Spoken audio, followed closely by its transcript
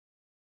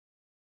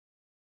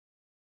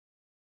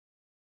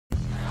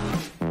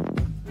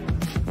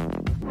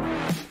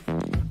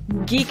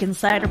Geek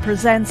Insider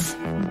presents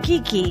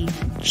Geeky,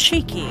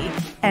 Cheeky,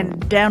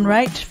 and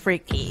Downright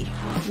Freaky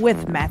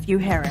with Matthew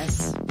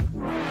Harris.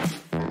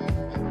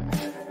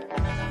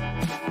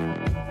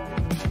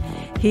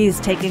 He's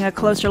taking a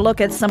closer look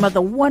at some of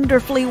the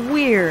wonderfully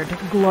weird,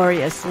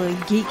 gloriously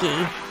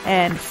geeky,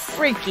 and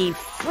freaky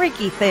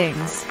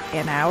things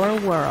in our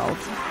world.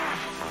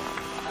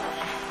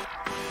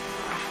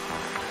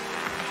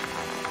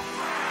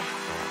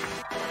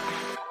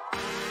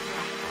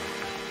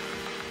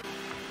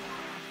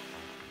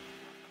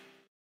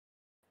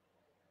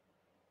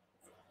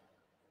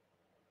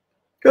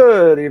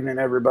 Good evening,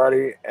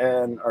 everybody,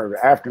 or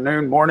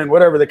afternoon, morning,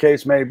 whatever the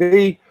case may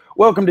be.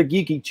 Welcome to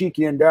Geeky,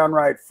 Cheeky, and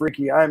Downright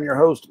Freaky. I'm your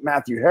host,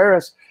 Matthew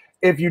Harris.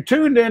 If you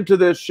tuned into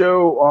this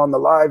show on the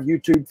live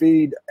YouTube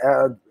feed,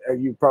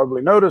 you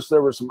probably noticed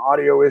there were some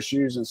audio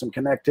issues and some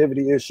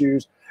connectivity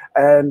issues.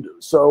 And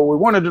so we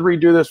wanted to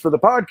redo this for the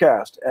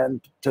podcast.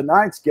 And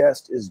tonight's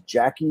guest is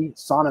Jackie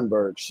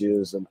Sonnenberg. She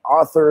is an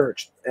author,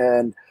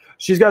 and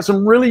she's got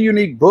some really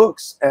unique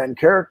books and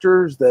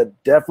characters that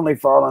definitely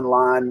fall in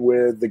line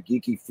with the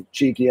geeky,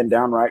 cheeky, and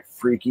downright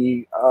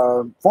freaky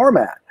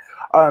format.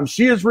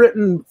 She has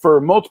written for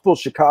multiple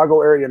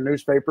Chicago area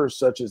newspapers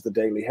such as the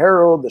Daily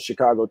Herald, the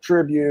Chicago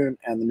Tribune,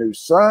 and the New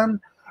Sun.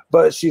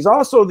 But she's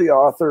also the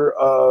author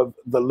of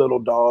The Little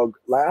Dog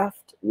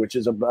Laughed, which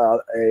is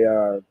about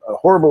a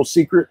horrible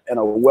secret in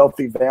a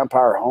wealthy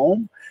vampire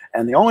home.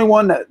 And the only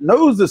one that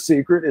knows the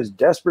secret is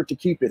desperate to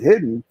keep it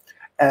hidden.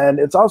 And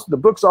it's also, the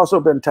book's also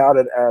been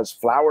touted as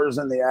Flowers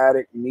in the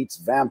Attic meets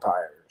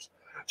Vampires.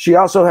 She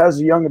also has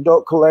a young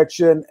adult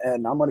collection,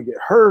 and I'm going to get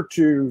her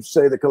to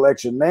say the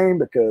collection name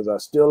because I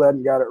still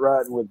hadn't got it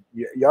right. And with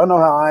y'all know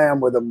how I am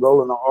with them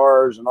rolling the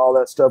R's and all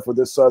that stuff with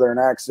this Southern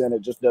accent.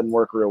 It just doesn't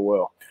work real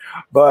well.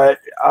 But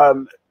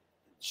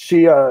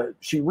she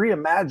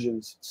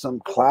reimagines some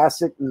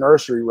classic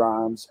nursery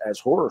rhymes as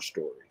horror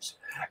stories.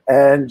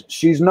 And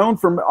she's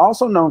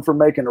also known for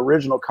making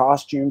original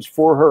costumes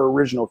for her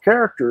original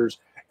characters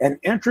and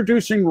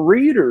introducing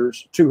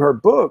readers to her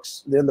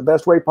books in the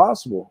best way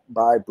possible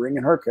by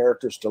bringing her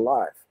characters to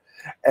life.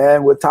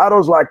 And with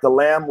titles like The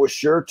Lamb Was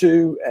Sure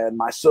To and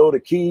My Soul to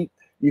Keep,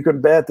 you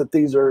can bet that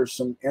these are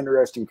some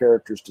interesting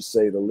characters to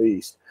say the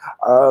least.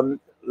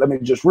 Let me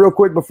just real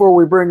quick before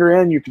we bring her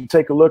in, you can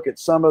take a look at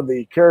some of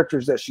the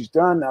characters that she's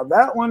done. Now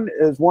that one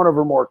is one of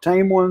her more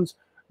tame ones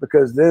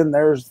because then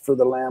there's For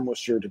the Lamb Was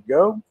Sure to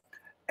Go.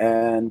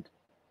 And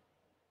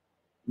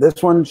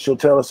this one she'll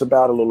tell us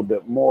about a little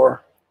bit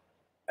more.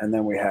 And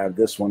then we have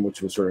this one,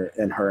 which was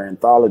in her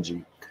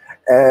anthology.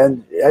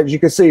 And as you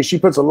can see, she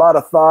puts a lot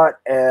of thought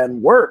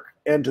and work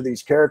into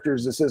these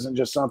characters. This isn't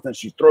just something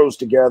she throws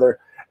together.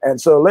 And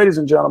so, ladies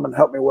and gentlemen,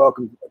 help me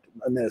welcome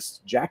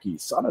Miss Jackie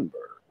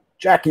Sonnenberg.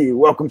 Jackie,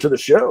 welcome to the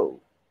show.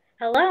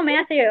 Hello,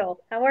 Matthew.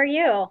 How are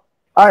you?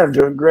 I am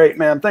doing great,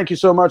 man. Thank you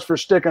so much for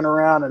sticking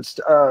around and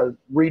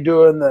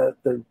redoing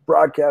the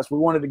broadcast. We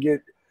wanted to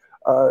get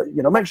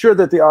make sure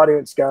that the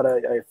audience got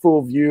a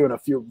full view and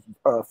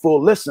a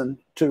full listen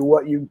to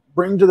what you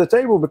bring to the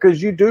table,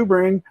 because you do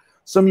bring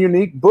some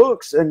unique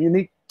books and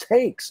unique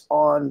takes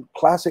on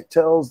classic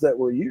tales that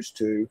we're used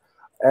to,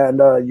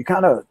 and you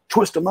kind of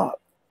twist them up.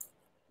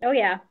 Oh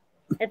yeah,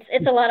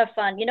 it's a lot of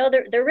fun. You know,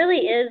 there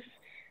really is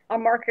a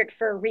market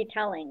for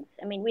retellings.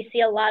 I mean, we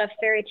see a lot of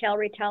fairy tale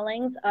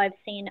retellings. I've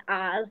seen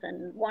Oz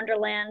and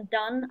Wonderland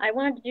done. I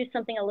wanted to do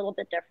something a little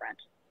bit different,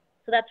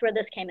 so that's where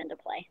this came into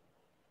play.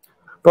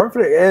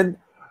 Perfect. And,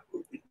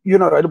 you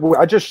know,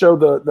 I just showed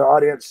the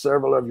audience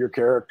several of your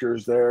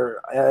characters there.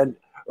 And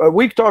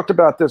we talked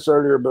about this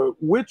earlier, but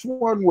which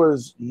one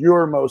was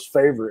your most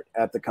favorite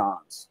at the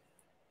cons?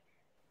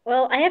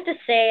 Well, I have to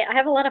say, I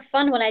have a lot of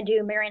fun when I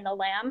do Marrying the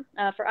Lamb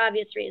for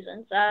obvious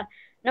reasons.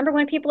 Number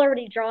one, people are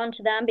already drawn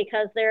to them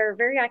because they're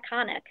very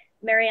iconic.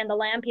 Marrying the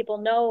Lamb, people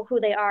know who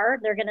they are.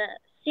 They're going to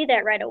see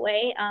that right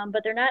away,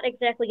 but they're not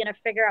exactly going to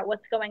figure out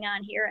what's going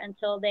on here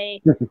until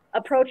they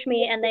approach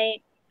me and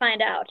they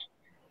find out.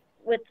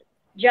 With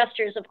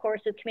gestures, of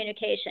course, with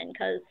communication,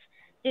 because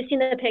you've seen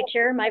the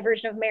picture. My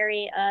version of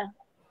Mary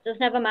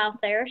doesn't have a mouth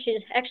there. She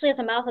actually has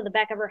a mouth on the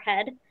back of her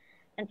head,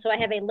 and so I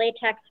have a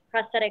latex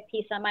prosthetic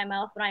piece on my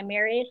mouth when I'm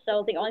Mary.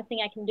 So the only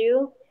thing I can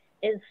do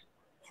is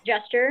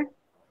gesture,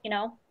 you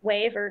know,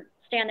 wave or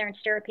stand there and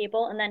stare at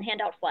people, and then hand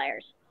out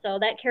flyers. So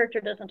that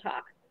character doesn't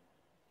talk.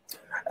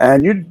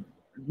 And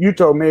you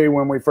told me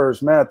when we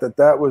first met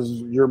that was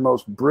your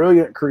most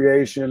brilliant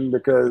creation,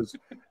 because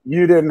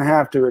you didn't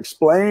have to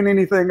explain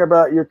anything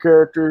about your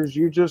characters.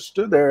 You just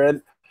stood there. And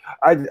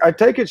I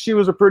take it she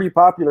was a pretty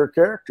popular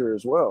character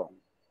as well.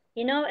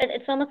 You know,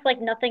 it's almost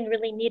like nothing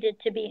really needed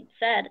to be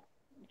said.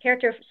 The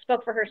character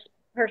spoke for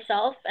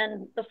herself,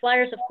 and the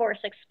flyers, of course,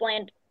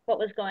 explained what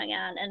was going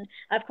on. And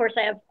of course,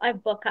 I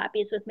have book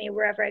copies with me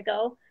wherever I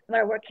go, no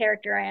matter what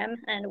character I am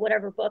and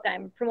whatever book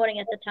I'm promoting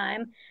at the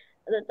time.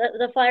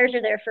 The flyers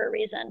are there for a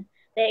reason.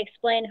 They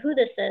explain who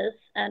this is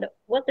and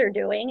what they're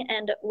doing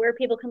and where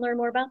people can learn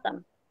more about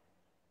them.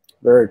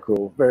 Very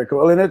cool. Very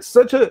cool. And it's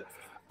such a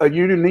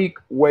unique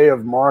way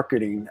of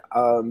marketing.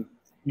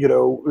 You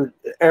know,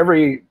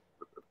 every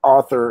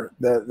author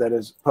that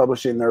is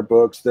publishing their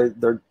books,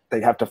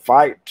 they have to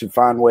fight to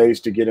find ways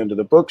to get into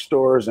the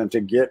bookstores and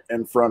to get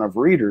in front of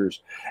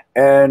readers.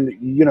 And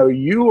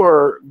you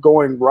are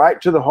going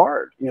right to the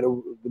heart.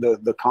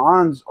 The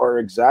cons are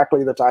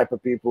exactly the type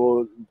of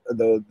people,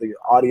 the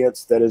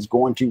audience that is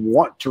going to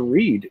want to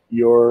read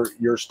your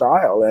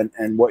style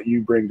and what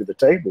you bring to the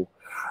table.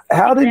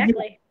 How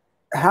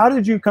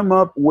did you come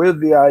up with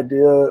the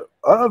idea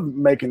of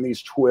making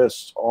these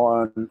twists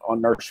on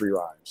nursery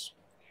rhymes?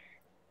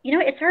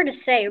 It's hard to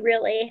say,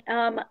 really.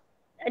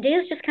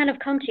 Ideas just kind of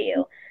come to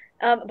you.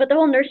 But the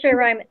whole nursery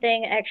rhyme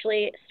thing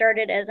actually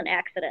started as an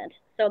accident.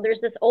 So there's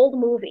this old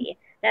movie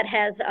that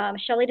has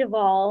Shelley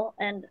Duvall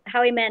and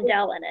Howie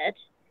Mandel in it,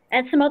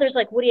 and some others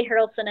like Woody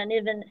Harrelson and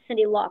even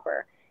Cyndi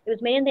Lauper. It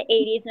was made in the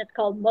 80s, and it's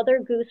called Mother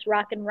Goose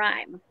Rock and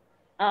Rhyme.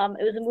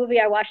 It was a movie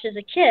I watched as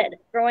a kid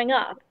growing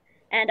up.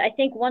 And I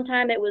think one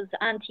time it was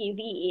on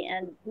TV,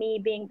 and me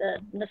being the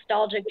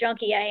nostalgic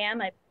junkie I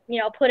am, I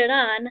put it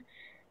on,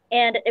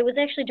 and it was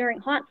actually during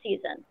haunt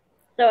season.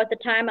 So at the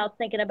time, I was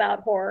thinking about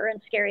horror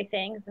and scary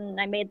things, and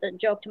I made the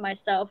joke to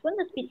myself,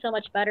 wouldn't this be so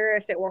much better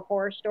if it were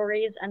horror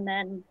stories? And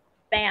then,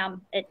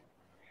 bam,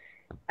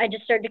 I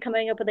just started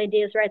coming up with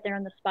ideas right there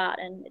on the spot,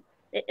 and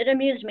it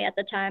amused me at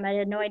the time. I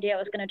had no idea I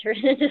was going to turn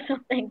it into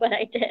something, but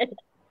I did.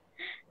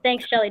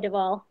 Thanks, Shelley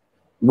Duvall.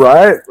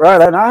 Right.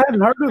 And I hadn't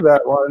heard of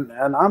that one.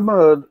 And I'm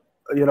a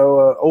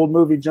old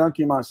movie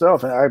junkie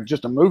myself. And I'm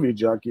just a movie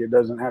junkie. It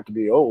doesn't have to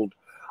be old.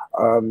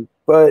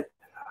 But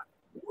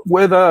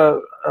with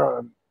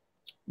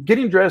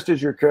getting dressed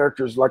as your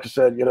characters, like I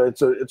said,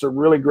 it's a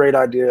really great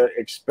idea,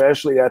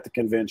 especially at the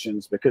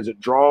conventions, because it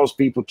draws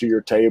people to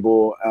your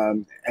table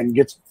and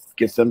gets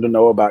them to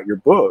know about your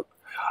book.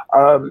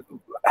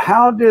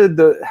 How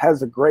has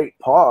the great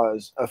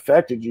pause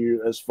affected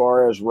you as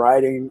far as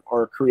writing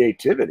or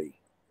creativity?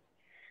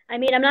 I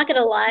mean, I'm not going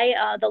to lie,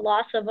 the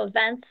loss of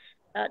events,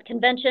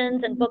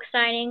 conventions and book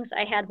signings.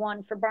 I had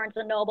one for Barnes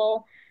 &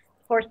 Noble.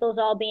 Of course, those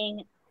all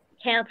being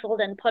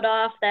canceled and put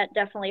off, that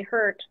definitely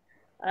hurt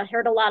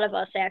a lot of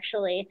us,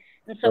 actually.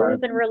 And so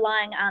we've been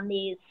relying on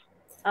these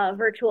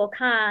virtual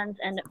cons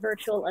and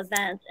virtual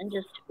events and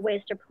just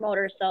ways to promote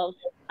ourselves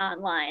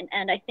online.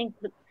 And I think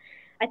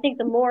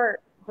the more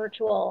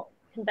virtual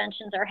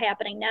conventions are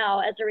happening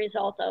now as a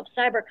result of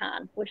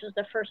CyberCon, which was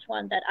the first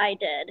one that I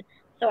did.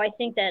 So I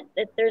think that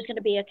there's going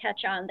to be a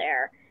catch on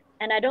there.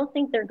 And I don't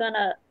think they're going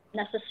to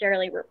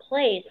necessarily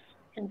replace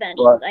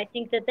conventions. Right. I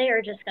think that they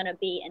are just going to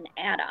be an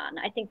add-on.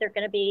 I think they're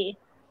going to be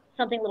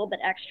something a little bit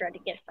extra to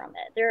get from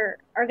it. There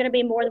are going to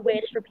be more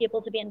ways for people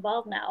to be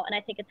involved now, and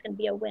I think it's going to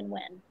be a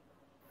win-win.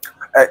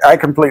 I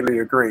completely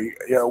agree.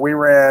 We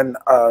ran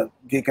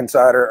Geek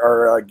Insider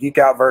or Geek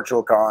Out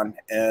Virtual Con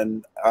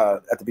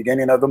at the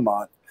beginning of the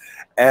month.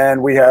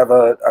 And we have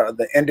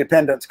the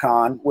Independence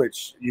Con,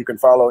 which you can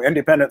follow,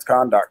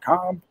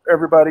 independencecon.com,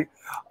 everybody,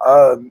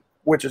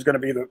 which is going to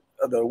be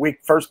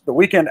the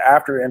weekend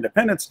after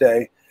Independence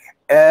Day.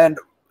 And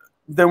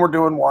then we're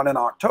doing one in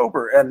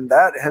October. And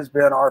that has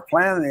been our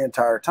plan the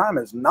entire time,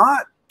 is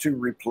not to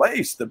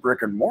replace the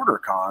brick and mortar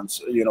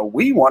cons.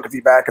 We want to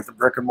be back at the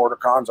brick and mortar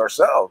cons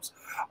ourselves,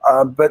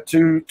 but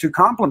to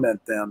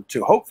complement them,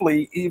 to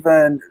hopefully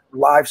even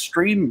live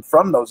stream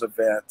from those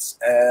events.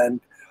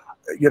 And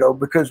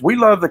because we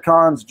love the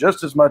cons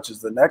just as much as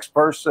the next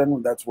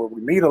person. That's where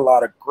we meet a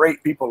lot of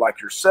great people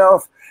like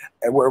yourself,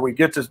 and where we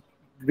get to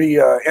be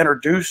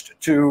introduced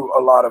to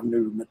a lot of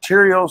new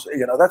materials.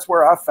 That's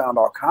where I found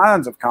all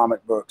kinds of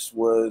comic books,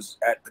 was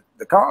at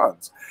the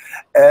cons.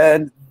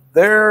 And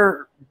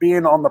they're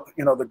being on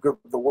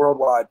the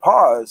worldwide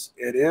pause,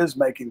 it is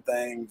making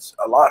things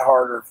a lot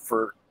harder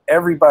for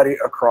everybody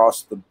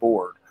across the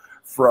board,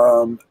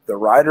 from the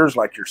writers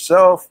like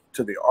yourself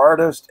to the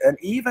artists, and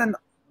even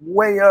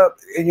way up,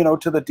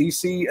 to the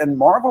DC and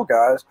Marvel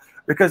guys,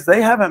 because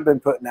they haven't been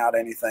putting out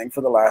anything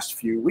for the last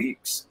few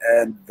weeks.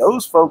 And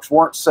those folks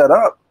weren't set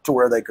up to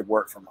where they could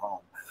work from home.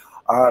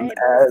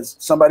 As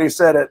somebody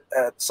said at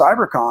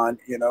CyberCon,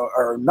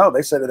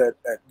 they said it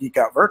at Geek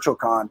Out Virtual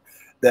Con,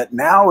 that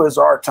now is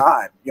our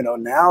time.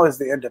 Now is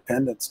the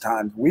independence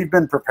time. We've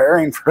been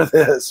preparing for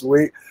this.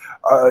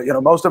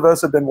 Most of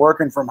us have been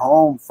working from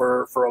home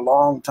for a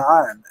long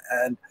time.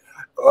 And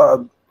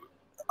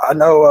I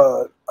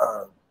know,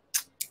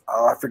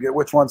 I forget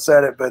which one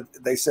said it, but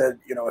they said,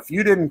 if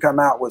you didn't come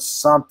out with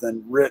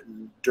something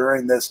written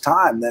during this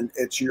time, then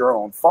it's your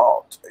own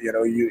fault.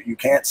 You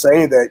can't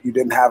say that you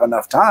didn't have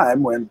enough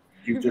time when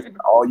you just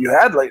all you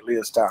had lately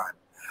is time.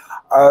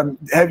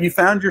 Have you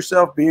found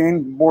yourself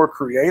being more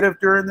creative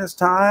during this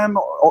time,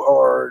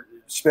 or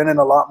spending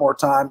a lot more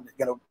time,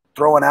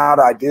 throwing out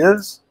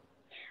ideas?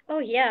 Oh,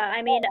 yeah.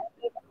 I mean,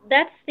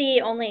 that's the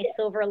only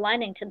silver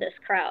lining to this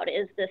crowd,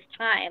 is this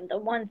time. The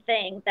one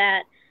thing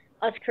that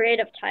us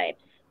creative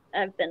types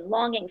have been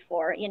longing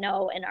for, in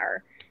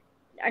our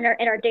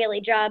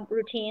daily job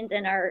routines,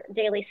 in our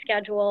daily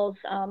schedules.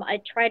 I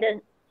try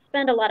to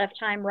spend a lot of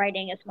time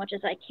writing as much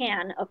as I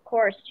can, of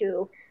course,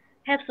 to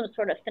have some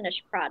sort of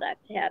finished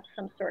product, to have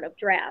some sort of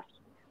draft.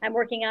 I'm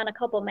working on a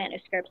couple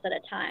manuscripts at a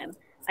time.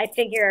 I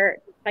figure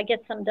if I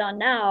get some done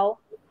now,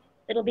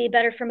 it'll be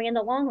better for me in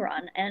the long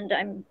run,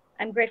 and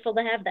I'm grateful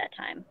to have that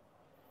time.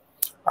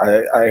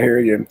 I hear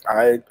you.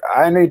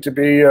 I need to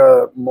be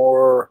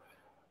more.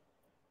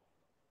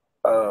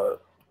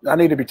 I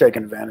need to be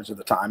taking advantage of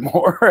the time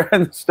more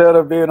instead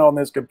of being on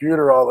this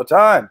computer all the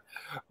time.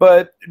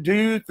 But do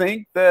you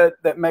think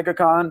that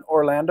MegaCon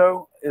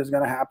Orlando is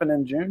going to happen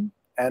in June?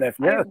 And if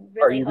I yes, are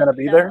really you going to hope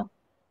be there? so.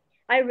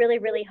 I really,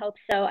 really hope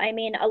so. I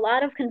mean, a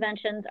lot of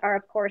conventions are,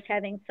 of course,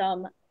 having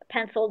some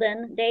penciled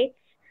in dates.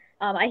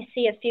 I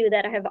see a few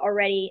that have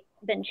already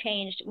been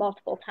changed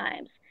multiple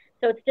times.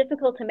 So it's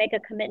difficult to make a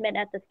commitment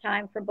at this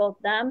time for both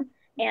them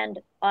and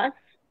us.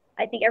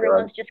 I think Right.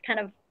 everyone's just kind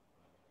of,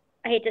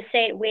 I hate to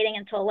say it, waiting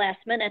until the last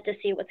minute to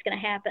see what's going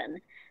to happen.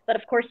 But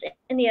of course,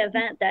 in the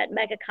event that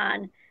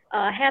MegaCon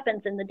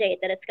happens in the date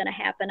that it's going to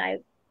happen, I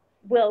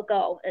will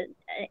go,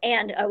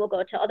 and I will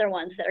go to other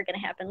ones that are going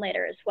to happen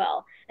later as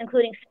well,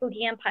 including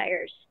Spooky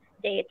Empire's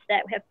dates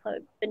that have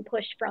been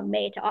pushed from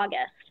May to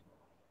August.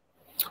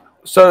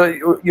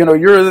 So, you know,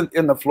 you're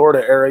in the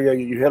Florida area.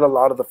 You hit a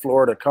lot of the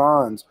Florida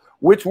cons.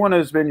 Which one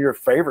has been your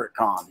favorite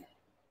con?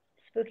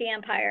 Spooky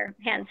Empire,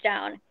 hands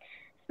down.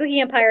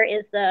 Spooky Empire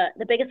is the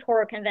biggest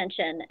horror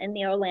convention in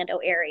the Orlando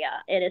area.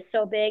 It is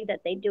so big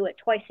that they do it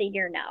twice a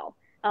year now.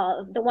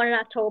 The one in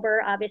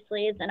October,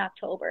 obviously, is in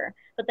October,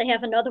 but they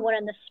have another one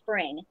in the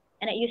spring,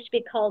 and it used to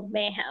be called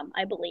Mayhem,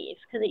 I believe,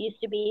 because it used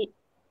to be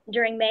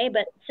during May,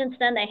 but since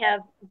then they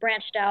have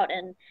branched out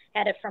and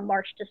had it from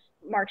March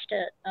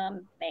to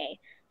May.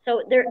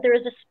 So there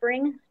is a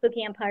spring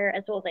Spooky Empire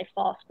as well as a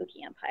fall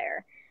Spooky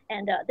Empire,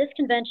 and this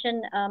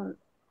convention,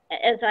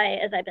 as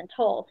I've been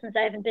told, since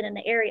I haven't been in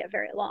the area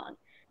very long,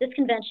 this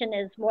convention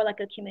is more like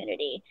a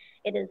community.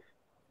 It is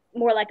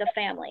more like a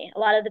family. A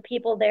lot of the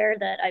people there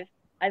that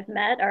I've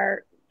met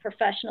are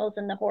professionals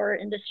in the horror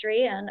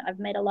industry, and I've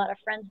made a lot of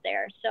friends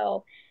there.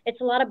 So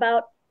it's a lot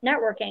about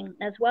networking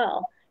as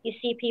well. You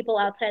see people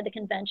outside the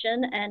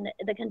convention, and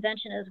the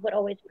convention is what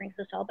always brings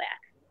us all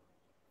back.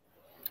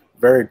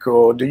 Very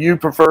cool. Do you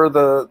prefer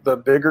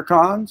the bigger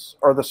cons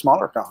or the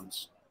smaller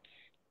cons?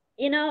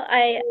 You know,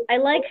 I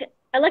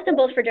like them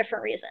both for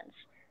different reasons.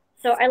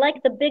 So I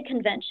like the big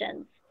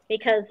conventions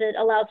because it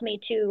allows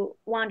me to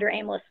wander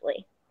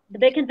aimlessly. The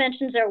big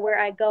conventions are where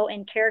I go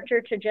in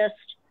character to just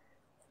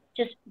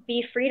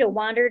be free to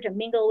wander, to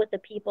mingle with the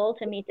people,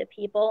 to meet the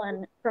people,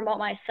 and promote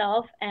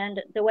myself. And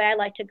the way I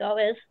like to go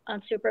is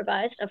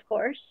unsupervised, of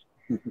course.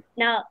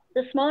 Now,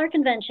 the smaller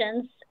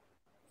conventions,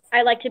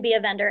 I like to be a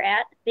vendor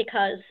at,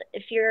 because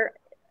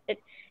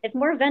if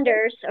more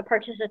vendors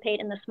participate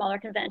in the smaller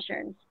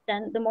conventions,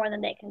 then the more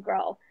than they can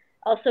grow.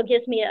 Also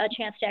gives me a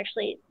chance to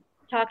actually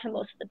talk to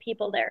most of the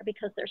people there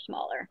because they're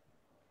smaller.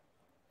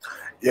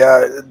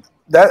 Yeah,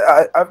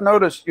 I've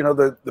noticed, you know,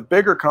 the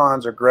bigger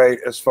cons are great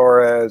as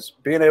far as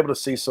being able to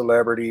see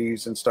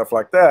celebrities and stuff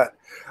like that.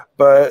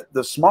 But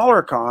the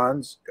smaller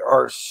cons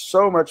are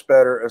so much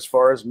better as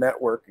far as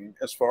networking,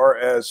 as far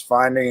as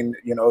finding,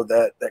 you know,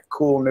 that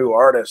cool new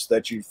artist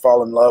that you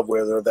fall in love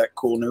with, or that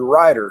cool new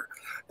writer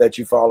that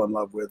you fall in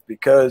love with,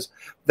 because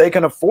they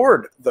can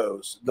afford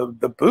those. The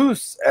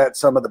booths at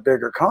some of the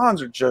bigger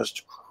cons are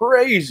just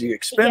crazy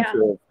expensive.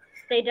 Yeah.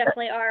 They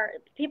definitely are.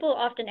 People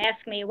often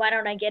ask me, why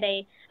don't I get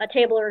a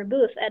table or a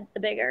booth at the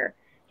bigger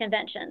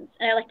conventions?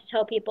 And I like to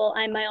tell people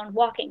I'm my own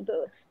walking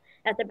booth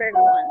at the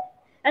bigger ones.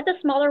 At the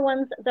smaller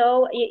ones,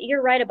 though,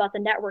 you're right about the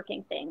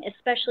networking thing,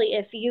 especially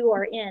if you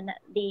are in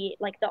the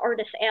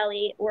artist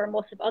alley where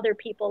most of other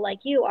people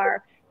like you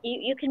are.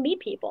 You can meet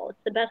people. It's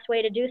the best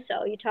way to do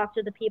so. You talk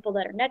to the people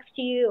that are next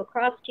to you,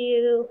 across to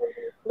you,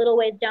 little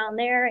ways down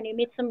there, and you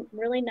meet some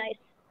really nice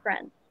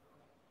friends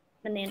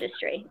in the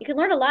industry. You can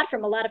learn a lot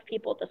from a lot of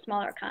people at the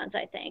smaller cons,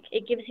 I think.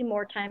 It gives you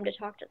more time to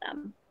talk to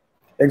them.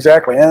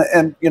 Exactly.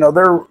 And you know,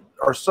 there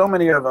are so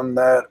many of them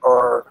that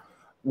are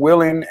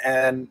willing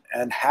and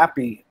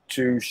happy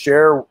to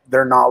share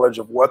their knowledge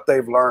of what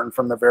they've learned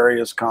from the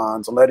various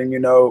cons, letting you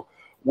know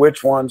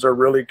which ones are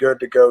really good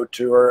to go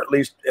to, or at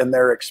least in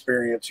their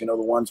experience, you know,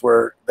 the ones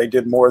where they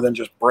did more than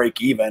just break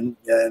even,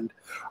 and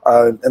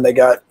they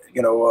got,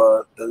 you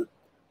know, the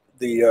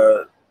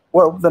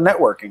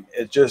networking.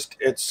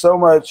 It's so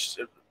much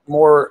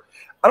more.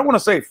 I don't want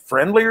to say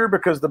friendlier,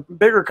 because the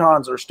bigger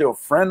cons are still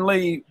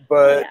friendly,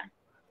 but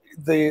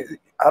Yeah.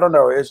 I don't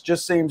know. It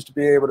just seems to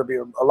be able to be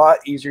a lot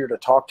easier to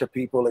talk to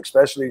people,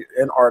 especially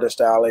in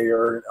Artist Alley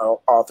or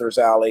Authors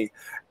Alley,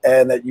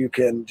 and that you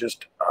can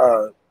just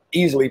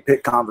easily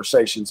pick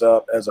conversations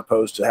up as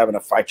opposed to having to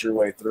fight your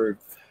way through.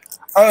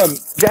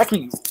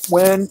 Jackie,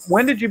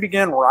 when did you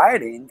begin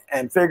writing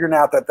and figuring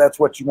out that that's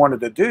what you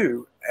wanted to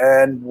do,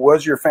 and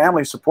was your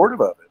family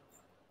supportive of it?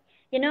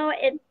 You know,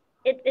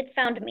 it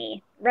found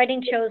me.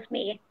 Writing chose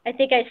me. I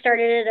think I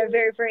started at a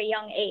very, very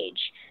young age.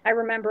 I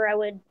remember I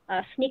would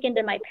sneak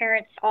into my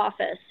parents'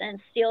 office and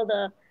steal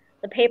the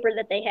paper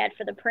that they had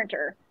for the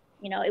printer.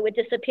 You know, it would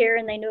disappear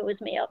and they knew it was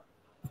me. Oh,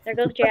 there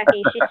goes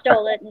Jackie. She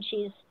stole it, and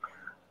she's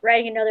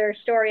writing another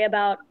story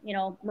about, you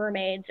know,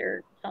 mermaids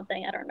or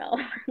something. I don't know.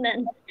 And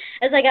then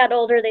as I got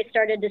older, they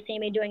started to see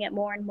me doing it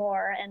more and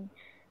more. And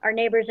our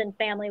neighbors and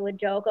family would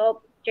joke,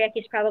 "Oh,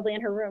 Jackie's probably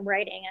in her room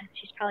writing.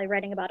 She's probably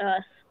writing about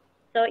us."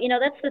 So, you know,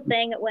 that's the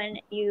thing when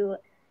you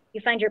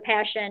find your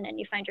passion and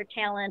you find your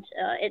talent,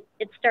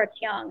 it starts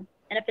young.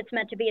 And if it's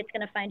meant to be, it's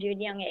going to find you at a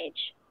young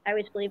age. I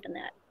always believed in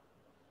that.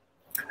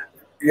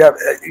 Yeah,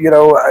 you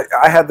know,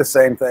 I had the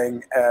same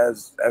thing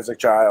as a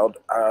child.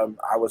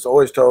 I was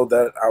always told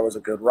that I was a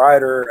good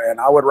writer, and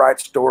I would write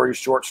stories,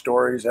 short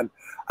stories. And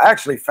I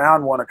actually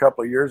found one a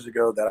couple of years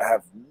ago that I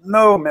have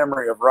no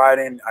memory of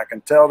writing. I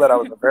can tell that I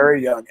was a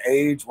very young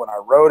age when I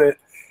wrote it.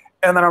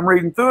 And then I'm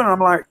reading through it, and I'm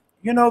like,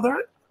 you know,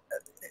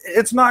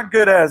 it's not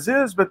good as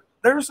is, but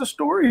there's a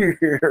story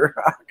here.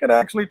 I could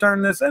actually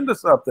turn this into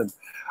something.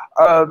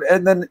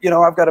 And then, you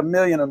know, I've got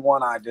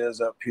 1,000,001 ideas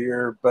up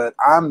here, but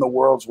I'm the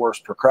world's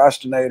worst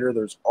procrastinator.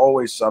 There's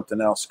always something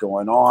else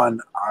going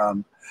on.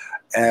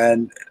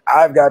 And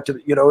I've got to,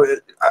 you know,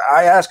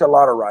 I ask a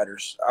lot of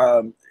writers,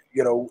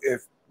 you know,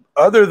 if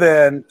other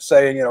than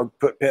saying, you know,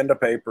 put pen to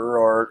paper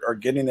or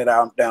getting it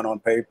out down on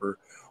paper,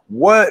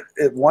 what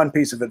one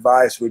piece of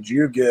advice would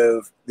you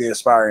give the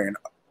aspiring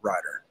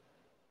writer?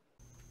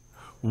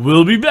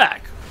 We'll be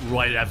back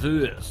right after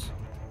this.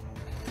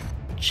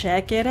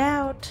 Check it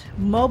out.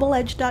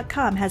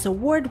 MobileEdge.com has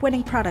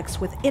award-winning products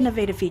with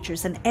innovative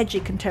features and edgy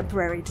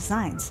contemporary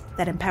designs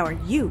that empower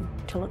you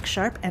to look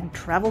sharp and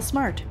travel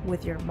smart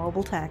with your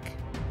mobile tech.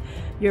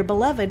 Your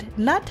beloved,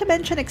 not to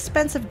mention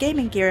expensive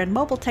gaming gear and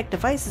mobile tech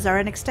devices are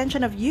an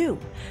extension of you,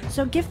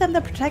 so give them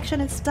the protection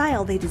and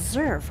style they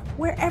deserve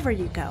wherever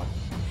you go.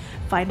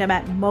 Find them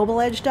at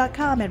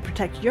MobileEdge.com and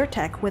protect your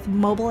tech with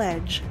Mobile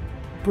Edge.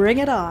 Bring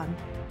it on!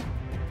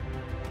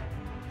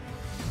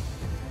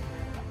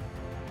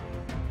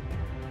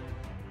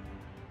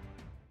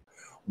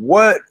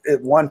 What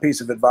one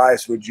piece of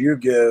advice would you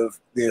give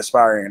the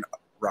aspiring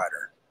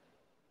writer?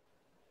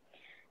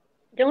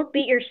 Don't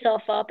beat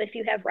yourself up if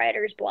you have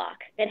writer's block.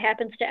 It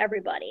happens to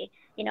everybody.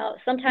 You know,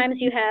 sometimes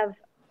you have,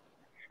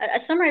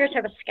 some writers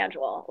have a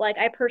schedule. Like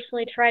I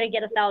personally try to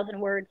get 1,000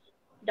 words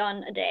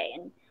done a day,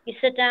 and you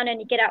sit down and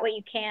you get out what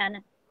you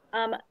can.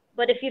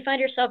 But if you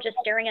find yourself just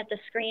staring at the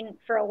screen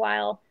for a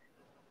while,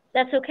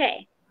 that's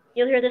okay.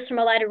 You'll hear this from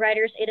a lot of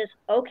writers. It is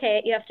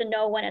okay. You have to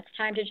know when it's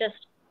time to just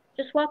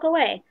walk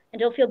away, and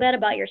don't feel bad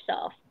about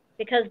yourself,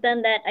 because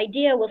then that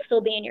idea will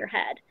still be in your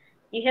head.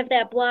 You have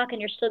that block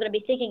and you're still going to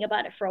be thinking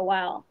about it for a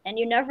while, and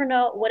you never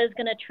know what is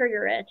going to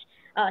trigger it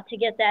to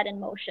get that in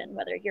motion.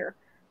 Whether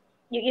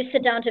you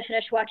sit down to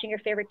finish watching your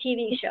favorite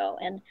TV show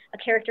and a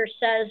character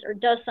says or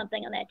does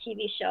something on that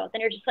TV show,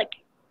 then you're just like,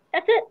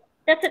 that's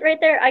it right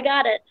there, I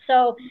got it.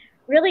 So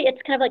really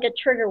it's kind of like a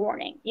trigger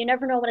warning. You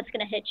never know when it's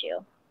going to hit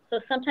you. So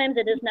sometimes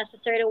it is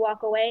necessary to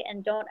walk away,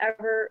 and don't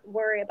ever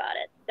worry about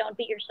it. Don't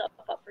beat yourself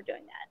up for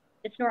doing that.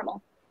 It's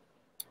normal.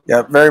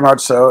 Yeah, very much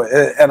so.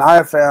 And I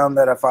have found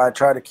that if I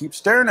try to keep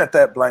staring at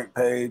that blank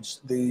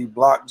page, the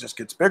block just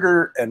gets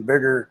bigger and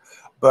bigger.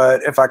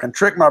 But if I can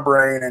trick my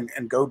brain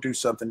and go do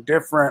something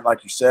different,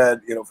 like you said,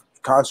 you know,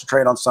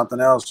 concentrate on something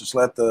else, just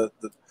let the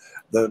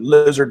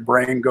lizard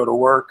brain go to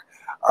work,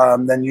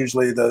 then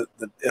usually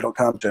it'll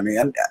come to me.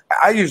 And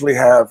I usually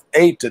have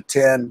 8 to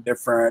 10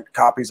 different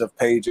copies of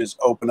pages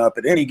open up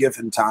at any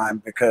given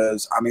time,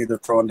 because I'm either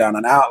throwing down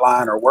an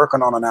outline or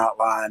working on an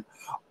outline,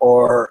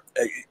 or,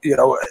 you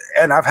know,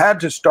 and I've had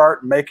to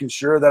start making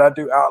sure that I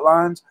do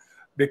outlines,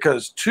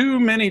 because too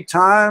many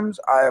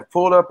times I have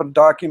pulled up a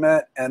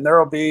document and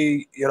there'll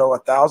be, you know,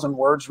 1,000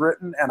 words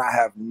written and I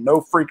have no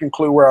freaking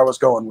clue where I was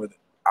going with it.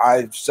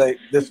 I say,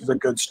 this is a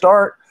good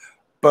start,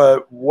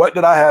 but what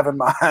did I have in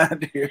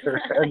mind here?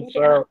 And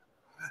so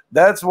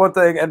that's one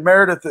thing. And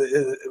Meredith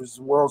is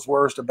the world's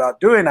worst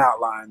about doing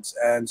outlines.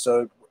 And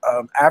so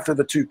after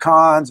the 2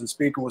 cons and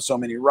speaking with so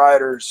many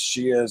writers,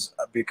 she has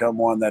become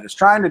one that is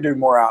trying to do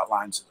more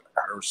outlines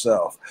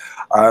herself.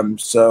 And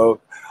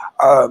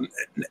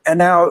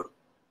now,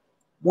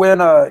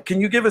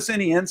 can you give us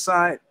any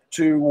insight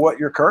to what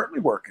you're currently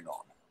working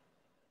on?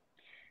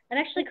 I'm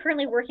actually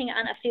currently working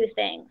on a few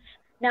things.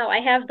 Now, I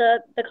have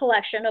the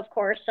collection, of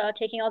course,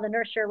 taking all the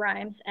nursery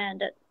rhymes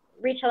and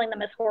retelling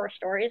them as horror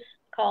stories,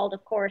 called,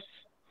 of course,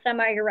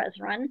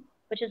 semyhR,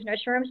 which is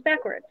nursery rhymes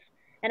backwards.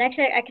 And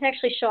actually, I can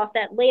actually show off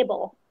that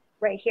label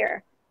right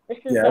here. This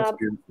is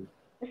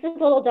this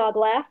is Little Dog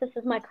Laugh. This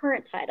is my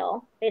current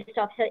title, based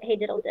off Hey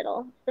Diddle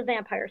Diddle. It's the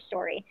vampire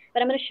story.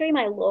 But I'm going to show you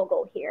my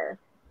logo here.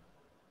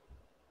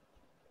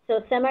 So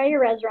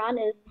semyhR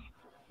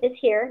is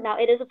here. Now,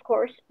 it is, of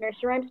course,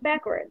 nursery rhymes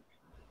backwards.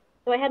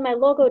 So I had my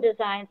logo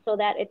designed so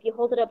that if you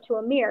hold it up to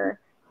a mirror,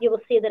 you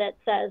will see that it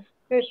says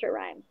nursery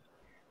rhymes.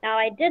 Now,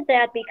 I did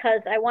that because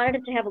I wanted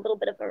it to have a little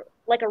bit of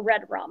like a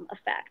red rum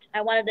effect.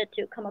 I wanted it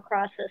to come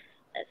across as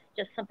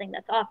just something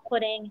that's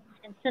off-putting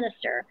and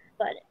sinister,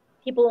 but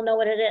people will know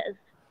what it is,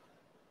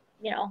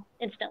 you know,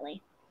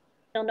 instantly.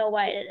 They'll know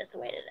why it is the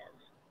way it is.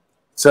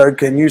 So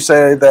can you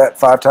say that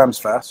 5 times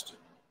fast?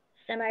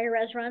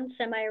 semyhR,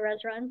 semyhR,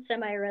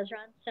 semyhR,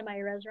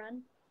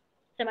 semyhR,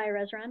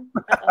 semyhR.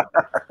 Uh-oh.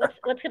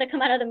 What's going to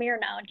come out of the mirror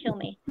now and kill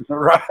me?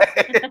 Right.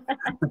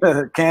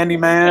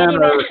 Candyman.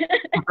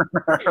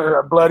 Or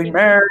a Bloody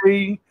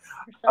Mary.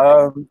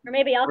 or something. Or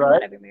maybe I'll come right.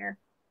 out of your mirror.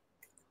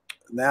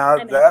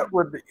 Now that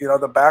would be,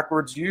 the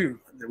backwards you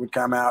that would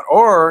come out,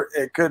 or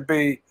it could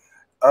be,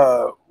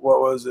 what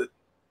was it?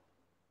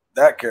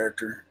 That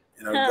character,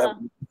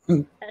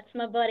 That's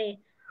my buddy.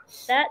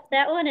 That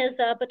one is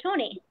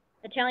Bottoni,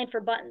 Italian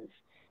for buttons,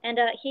 and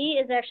he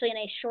is actually in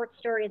a short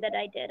story that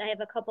I did. I have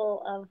a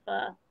couple of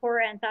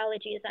horror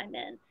anthologies I'm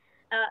in.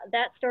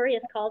 That story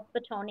is called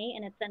Bottoni,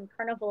 and it's in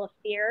Carnival of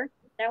Fear.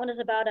 That one is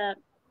about a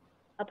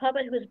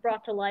puppet who is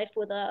brought to life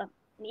with an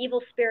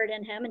evil spirit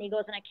in him, and he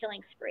goes on a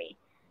killing spree.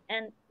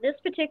 And this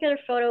particular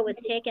photo was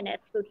taken at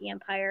Spooky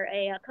Empire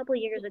a couple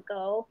of years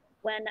ago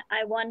when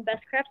I won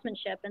Best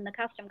Craftsmanship in the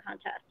costume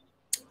contest.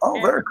 Oh,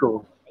 very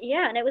cool.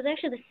 Yeah, and it was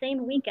actually the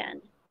same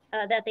weekend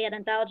that the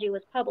anthology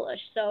was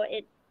published. So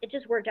it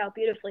just worked out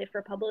beautifully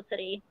for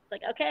publicity. It's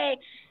like, okay,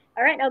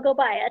 all right, now go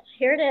buy it.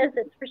 Here it is.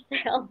 It's for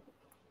sale.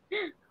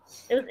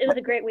 It was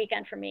a great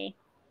weekend for me.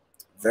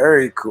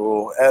 Very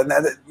cool. And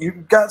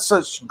you've got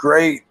such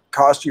great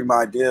costume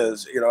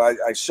ideas.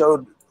 I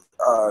showed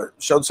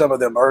some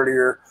of them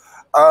earlier.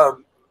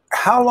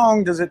 How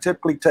long does it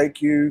typically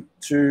take you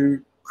to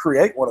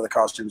create one of the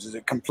costumes? Is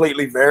it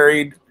completely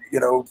varied,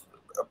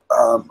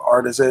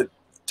 or does it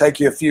take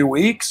you a few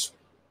weeks?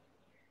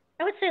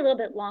 I would say a little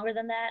bit longer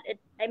than that. It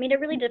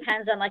really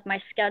depends on like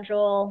my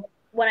schedule,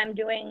 what I'm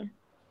doing,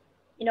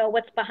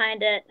 what's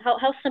behind it,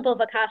 how simple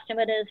of a costume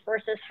it is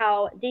versus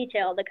how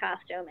detailed the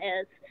costume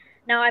is.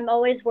 Now I'm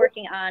always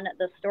working on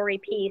the story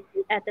piece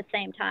at the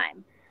same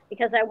time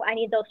because I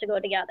need those to go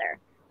together.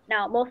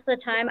 Now, most of the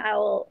time I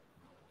will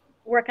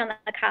work on the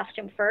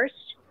costume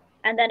first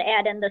and then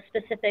add in the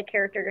specific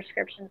character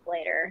descriptions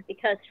later,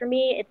 because for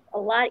me it's a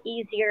lot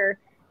easier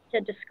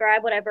to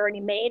describe what I've already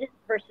made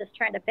versus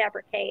trying to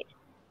fabricate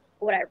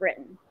what I've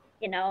written.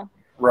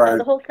 Right. So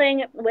the whole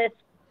thing with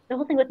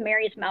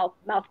Mary's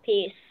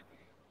mouthpiece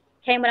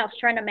came when I was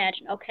trying to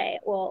imagine, okay,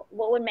 well,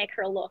 what would make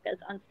her look as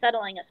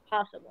unsettling as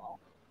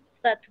possible?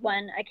 So that's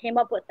when I came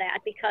up with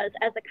that, because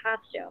as a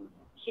costume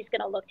she's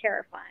going to look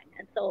terrifying,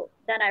 and so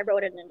then I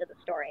wrote it into the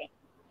story.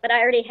 But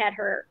I already had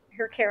her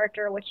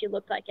character, what she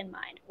looked like, in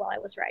mind while I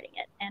was writing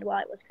it and while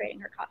I was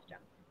creating her costume.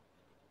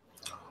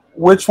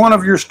 Which one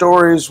of your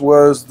stories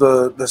was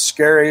the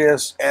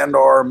scariest and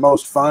or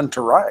most fun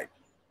to write?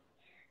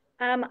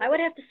 I would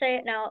have to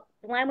say, now,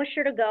 The Lamb Was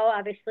Sure to Go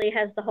obviously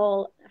has the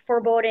whole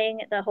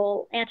foreboding, the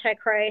whole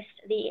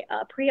Antichrist, the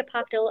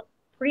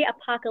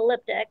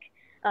pre-apocalyptic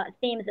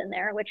themes in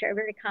there, which are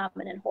very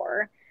common in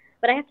horror.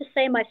 But I have to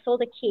say My Soul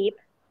to Keep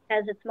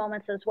has its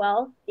moments as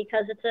well,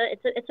 because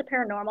it's a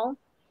paranormal.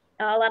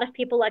 A lot of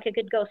people like a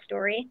good ghost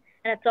story,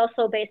 and it's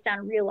also based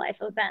on real life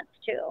events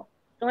too.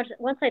 So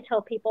once I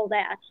tell people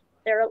that,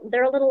 they're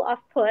a little off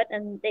put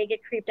and they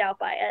get creeped out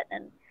by it.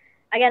 And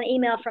I got an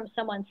email from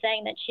someone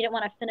saying that she didn't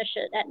want to finish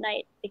it at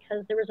night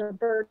because there was a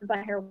bird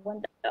by her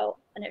window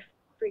and it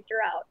freaked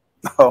her out.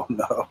 Oh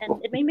no!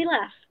 And it made me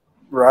laugh.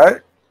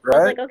 Right. I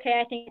was like, okay,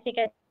 I think I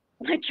did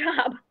my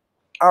job.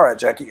 All right,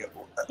 Jackie. Can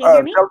you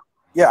hear me?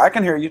 Yeah, I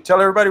can hear you.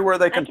 Tell everybody where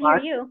they can find. I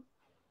can hear you.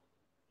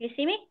 You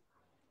see me?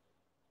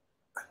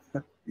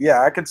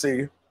 Yeah, I can see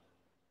you.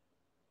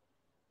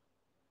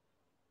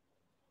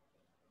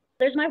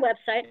 There's my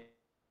website,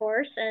 of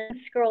course, and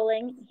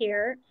scrolling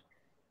here.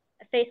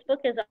 Facebook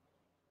is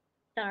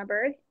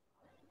Sonnenberg.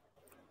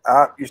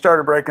 You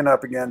started breaking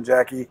up again,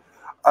 Jackie.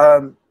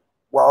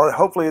 Well,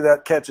 hopefully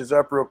that catches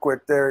up real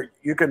quick there.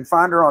 You can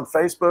find her on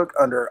Facebook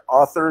under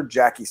author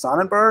Jackie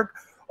Sonnenberg,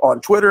 on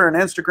Twitter and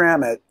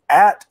Instagram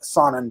at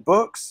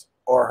Sonnenbooks,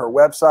 or her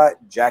website,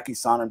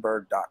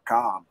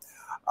 jackiesonnenberg.com.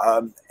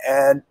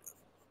 And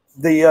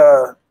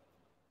the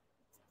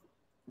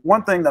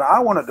one thing that I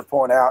wanted to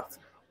point out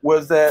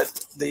was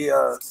that the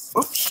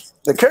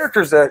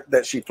characters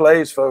that she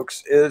plays,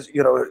 folks, is,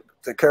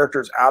 the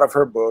characters out of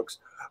her books,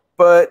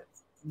 but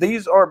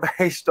these are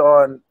based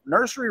on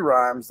nursery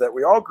rhymes that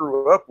we all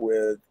grew up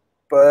with,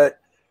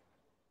 but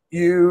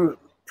you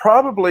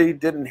probably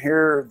didn't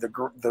hear the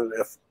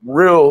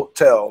real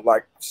tale,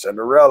 like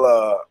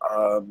Cinderella,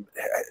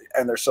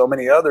 and there's so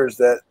many others,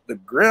 that the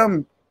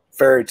Grimm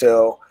fairy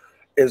tale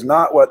is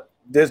not what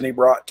Disney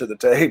brought to the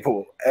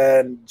table.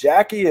 And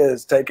Jackie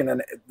has taken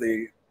a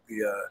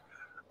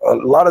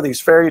lot of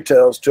these fairy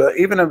tales to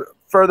even a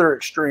further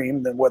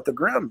extreme than what the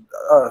Grimm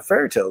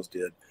fairy tales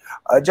did.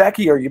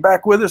 Jackie, are you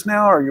back with us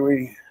now? Or are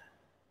we?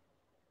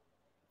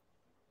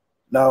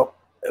 No,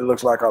 it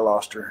looks like I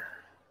lost her.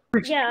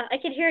 Yeah, I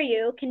can hear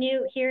you. Can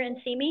you hear and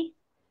see me?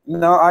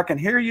 No, I can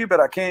hear you,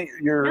 but I can't.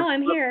 No,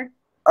 I'm here.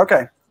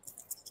 Okay.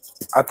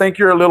 I think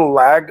you're a little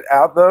lagged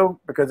out, though,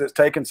 because it's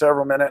taken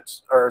several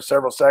minutes or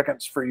several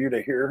seconds for you to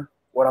hear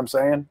what I'm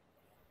saying.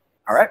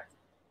 All right.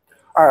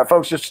 All right,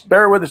 folks, just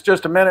bear with us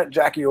just a minute.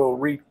 Jackie will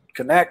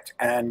reconnect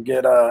and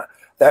get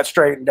that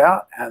straightened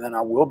out, and then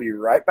I will be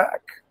right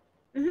back.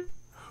 Mm-hmm.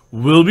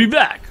 We'll be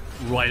back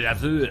right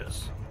after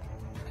this.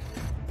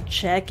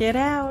 Check it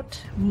out.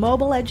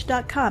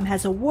 MobileEdge.com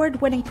has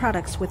award-winning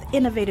products with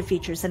innovative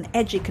features and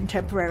edgy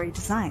contemporary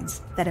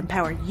designs that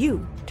empower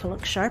you to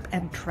look sharp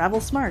and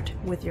travel smart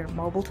with your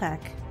mobile tech.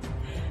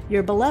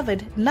 Your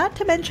beloved, not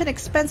to mention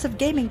expensive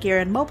gaming gear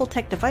and mobile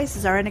tech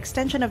devices, are an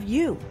extension of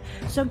you,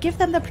 so give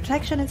them the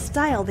protection and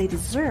style they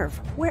deserve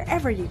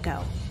wherever you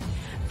go.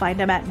 Find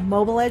them at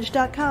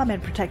mobiledge.com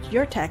and protect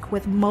your tech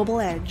with Mobile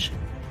Edge.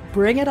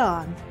 Bring it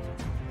on!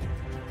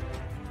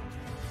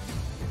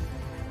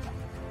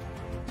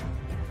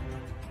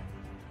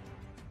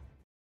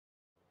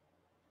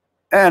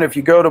 And if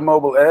you go to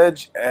Mobile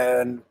Edge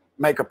and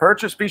make a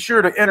purchase, be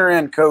sure to enter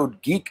in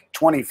code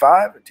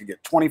GEEK25 to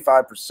get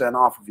 25%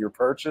 off of your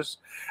purchase.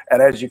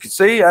 And as you can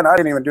see, and I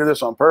didn't even do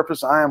this on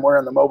purpose, I am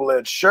wearing the Mobile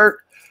Edge shirt,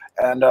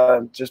 and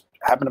just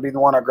happened to be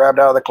the one I grabbed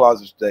out of the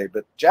closet today.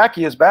 But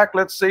Jackie is back.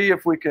 Let's see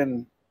if we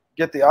can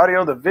get the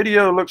audio. The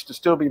video looks to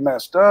still be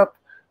messed up.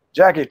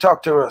 Jackie,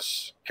 talk to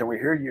us. Can we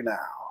hear you now?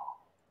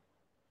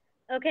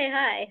 Okay,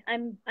 hi.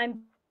 I'm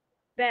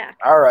back.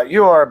 All right,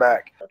 you are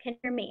back. Can you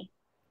hear me?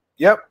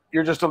 Yep,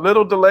 you're just a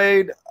little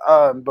delayed,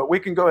 but we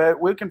can go ahead.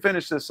 We can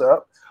finish this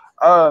up.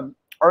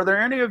 Are there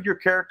any of your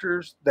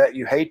characters that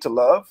you hate to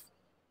love?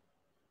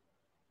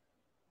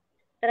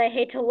 That I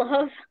hate to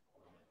love?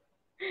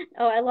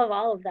 Oh, I love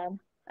all of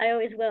them. I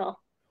always will.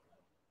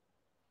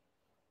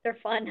 They're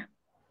fun.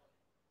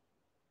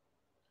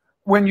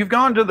 When you've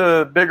gone to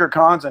the bigger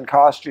cons in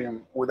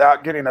costume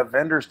without getting a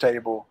vendor's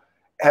table,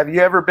 have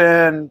you ever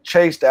been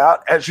chased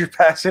out as you're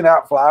passing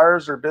out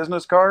flyers or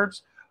business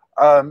cards?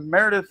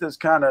 Meredith is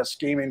kind of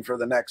scheming for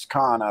the next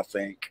con, I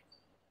think.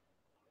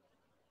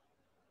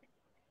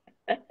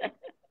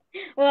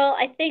 Well,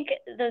 I think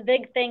the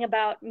big thing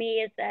about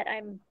me is that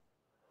I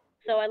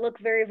look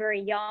very,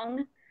 very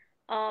young.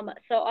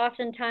 So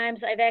oftentimes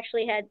I've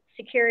actually had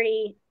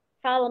security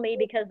follow me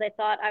because they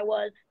thought I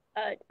was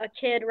a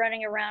kid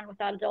running around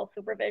without adult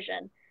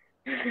supervision.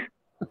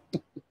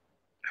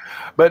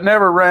 But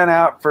never ran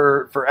out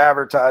for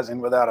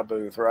advertising without a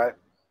booth, right?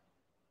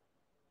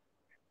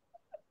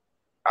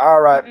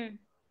 All right. Mm-mm.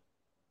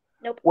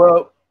 Nope.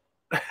 Well,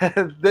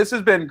 this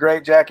has been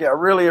great, Jackie. I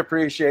really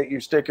appreciate you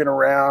sticking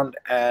around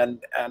and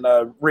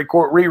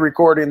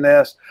re-recording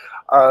this.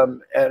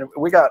 And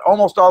we got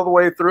almost all the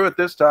way through it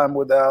this time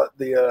without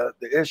the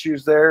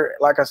issues there.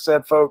 Like I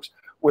said, folks,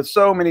 with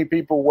so many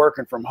people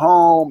working from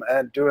home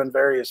and doing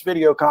various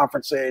video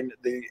conferencing,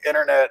 the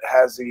internet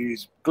has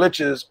these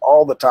glitches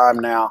all the time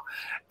now.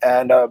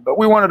 And but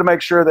we wanted to make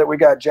sure that we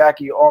got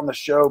Jackie on the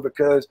show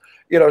because,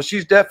 you know,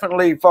 she's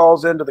definitely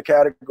falls into the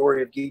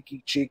category of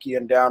geeky, cheeky,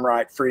 and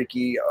downright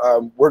freaky.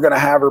 We're going to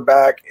have her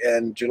back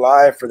in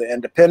July for the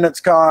Independence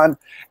Con,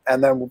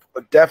 and then we're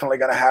definitely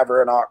going to have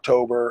her in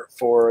October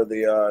for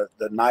the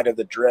Night of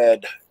the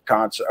Dread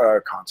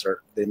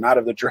concert, the Night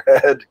of the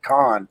Dread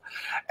Con.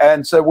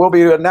 And so we'll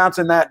be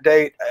announcing that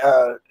date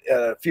at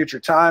a future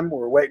time.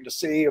 We're waiting to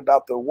see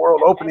about the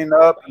world opening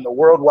up and the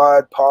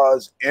worldwide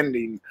pause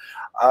ending,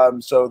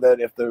 so that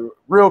if the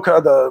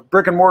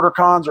brick and mortar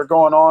cons are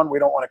going on, we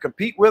don't want to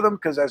compete with them,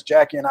 because as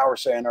Jackie and I were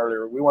saying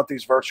earlier, we want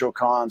these virtual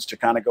cons to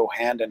kind of go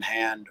hand in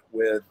hand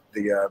with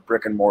the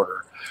brick and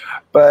mortar.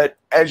 But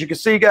as you can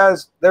see,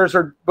 guys, there's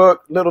her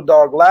book, Little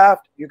Dog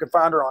Laughed. You can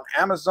find her on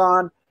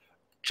Amazon.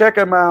 Check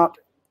them out.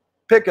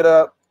 Pick it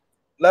up,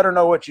 let her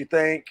know what you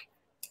think,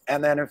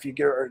 and then if you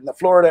get her in the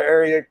Florida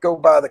area, go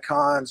buy the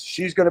cons.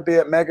 She's going to be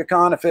at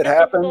MegaCon if it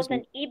happens. Both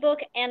an ebook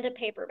and a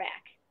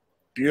paperback.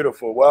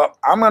 Beautiful. Well,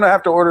 I'm going to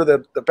have to order the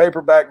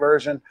paperback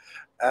version,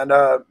 and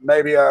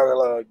maybe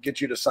I'll get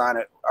you to sign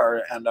it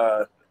and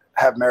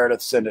have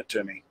Meredith send it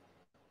to me.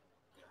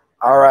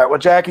 All right. Well,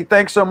 Jackie,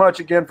 thanks so much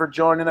again for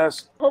joining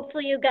us.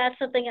 Hopefully you got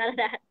something out of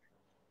that.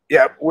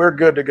 Yeah, we're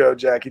good to go,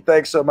 Jackie.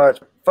 Thanks so much.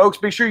 Folks,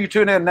 be sure you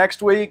tune in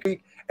next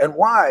week. And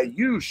why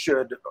you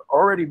should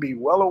already be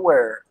well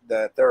aware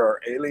that there are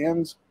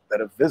aliens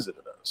that have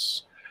visited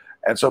us.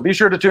 And so be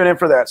sure to tune in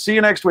for that. See you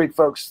next week,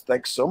 folks.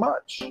 Thanks so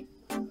much.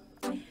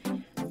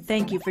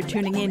 Thank you for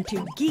tuning in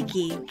to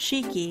Geeky,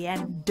 Cheeky,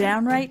 and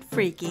Downright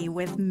Freaky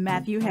with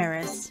Matthew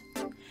Harris.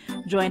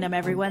 Join him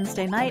every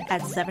Wednesday night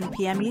at 7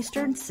 p.m.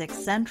 Eastern, 6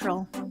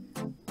 Central.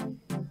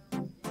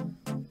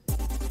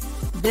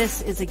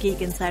 This is a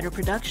Geek Insider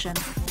production.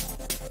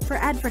 For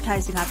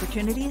advertising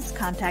opportunities,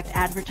 contact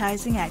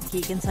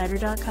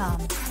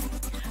advertising@geekinsider.com.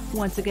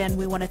 Once again,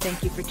 we want to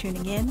thank you for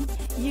tuning in.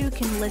 You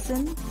can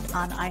listen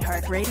on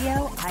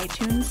iHeartRadio,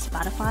 iTunes,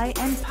 Spotify,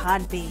 and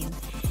Podbean.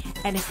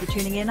 And if you're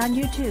tuning in on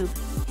YouTube,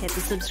 hit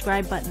the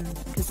subscribe button,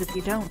 because if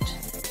you don't,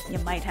 you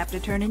might have to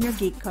turn in your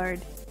Geek card.